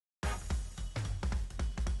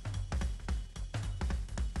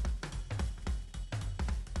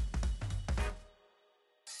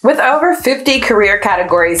With over 50 career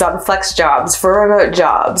categories on FlexJobs for remote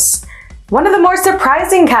jobs, one of the more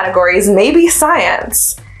surprising categories may be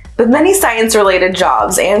science. But many science-related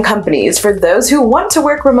jobs and companies for those who want to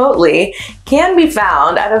work remotely can be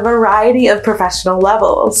found at a variety of professional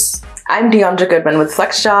levels. I'm Deandra Goodman with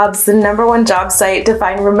FlexJobs, the #1 job site to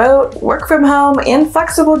find remote, work from home, and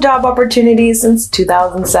flexible job opportunities since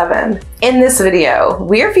 2007. In this video,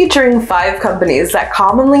 we are featuring 5 companies that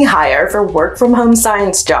commonly hire for work from home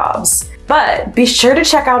science jobs. But be sure to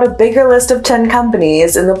check out a bigger list of 10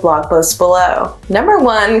 companies in the blog post below. Number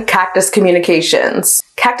 1, Cactus Communications.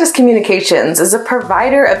 Cactus Communications is a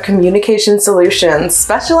provider of communication solutions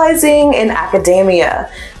specializing in academia,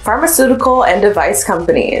 pharmaceutical, and device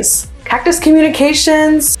companies. Cactus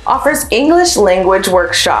Communications offers English language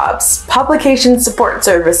workshops, publication support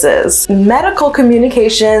services, medical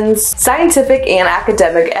communications, scientific and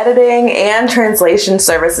academic editing, and translation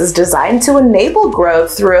services designed to enable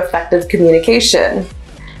growth through effective communication.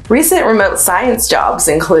 Recent remote science jobs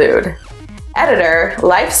include editor,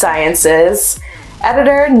 life sciences,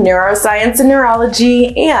 editor, neuroscience and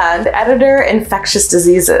neurology, and editor, infectious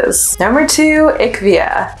diseases. Number 2,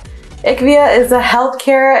 IQVIA. IQVIA is a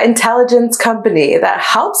healthcare intelligence company that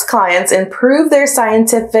helps clients improve their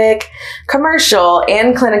scientific, commercial,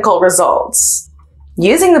 and clinical results.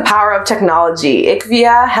 Using the power of technology,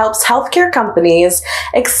 IQVIA helps healthcare companies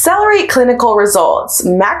accelerate clinical results,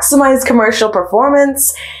 maximize commercial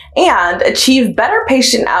performance, and achieve better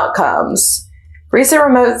patient outcomes. Recent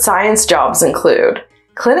remote science jobs include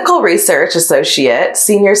Clinical Research Associate,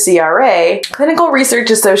 Senior CRA, Clinical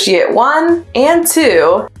Research Associate 1 and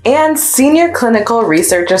 2, and Senior Clinical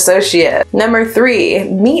Research Associate. Number 3,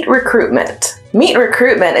 Meet Recruitment. Meet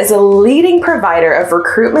Recruitment is a leading provider of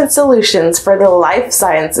recruitment solutions for the life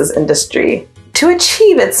sciences industry. To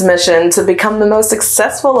achieve its mission to become the most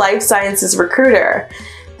successful life sciences recruiter,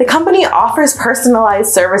 the company offers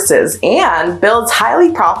personalized services and builds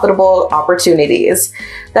highly profitable opportunities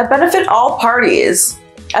that benefit all parties,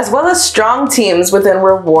 as well as strong teams within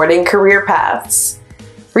rewarding career paths.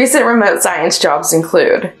 Recent remote science jobs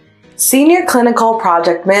include Senior Clinical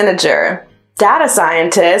Project Manager, Data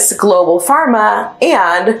Scientist, Global Pharma,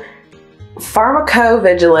 and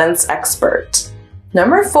Pharmacovigilance Expert.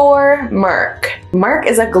 Number 4, Merck. Merck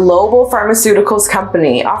is a global pharmaceuticals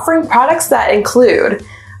company offering products that include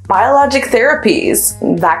biologic therapies,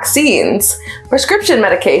 vaccines, prescription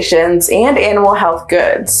medications, and animal health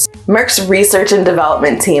goods. Merck's research and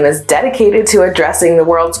development team is dedicated to addressing the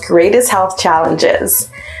world's greatest health challenges,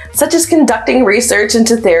 such as conducting research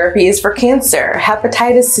into therapies for cancer,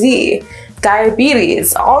 hepatitis C,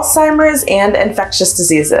 diabetes, Alzheimer's, and infectious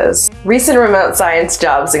diseases. Recent remote science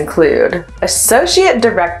jobs include Associate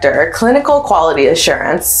Director, Clinical Quality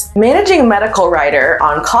Assurance, Managing Medical Writer,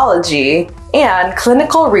 Oncology, and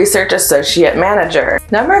Clinical Research Associate Manager.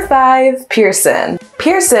 Number 5, Pearson.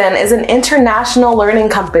 Pearson is an international learning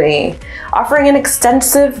company offering an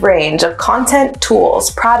extensive range of content,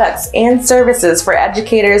 tools, products, and services for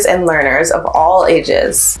educators and learners of all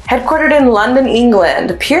ages. Headquartered in London,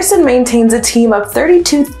 England, Pearson maintains a team of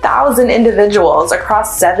 32,000 individuals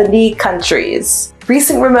across 70 countries.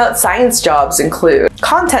 Recent remote science jobs include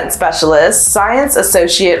Content Specialist, Science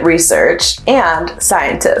Associate Research, and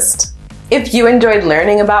Scientist. If you enjoyed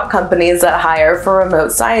learning about companies that hire for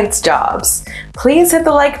remote science jobs, please hit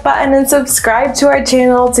the like button and subscribe to our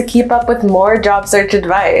channel to keep up with more job search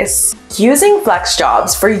advice. Using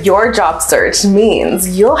FlexJobs for your job search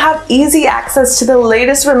means you'll have easy access to the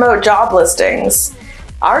latest remote job listings.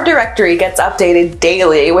 Our directory gets updated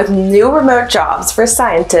daily with new remote jobs for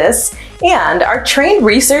scientists, and our trained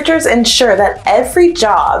researchers ensure that every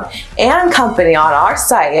job and company on our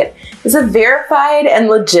site is a verified and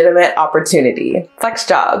legitimate opportunity.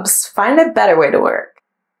 FlexJobs, find a better way to work.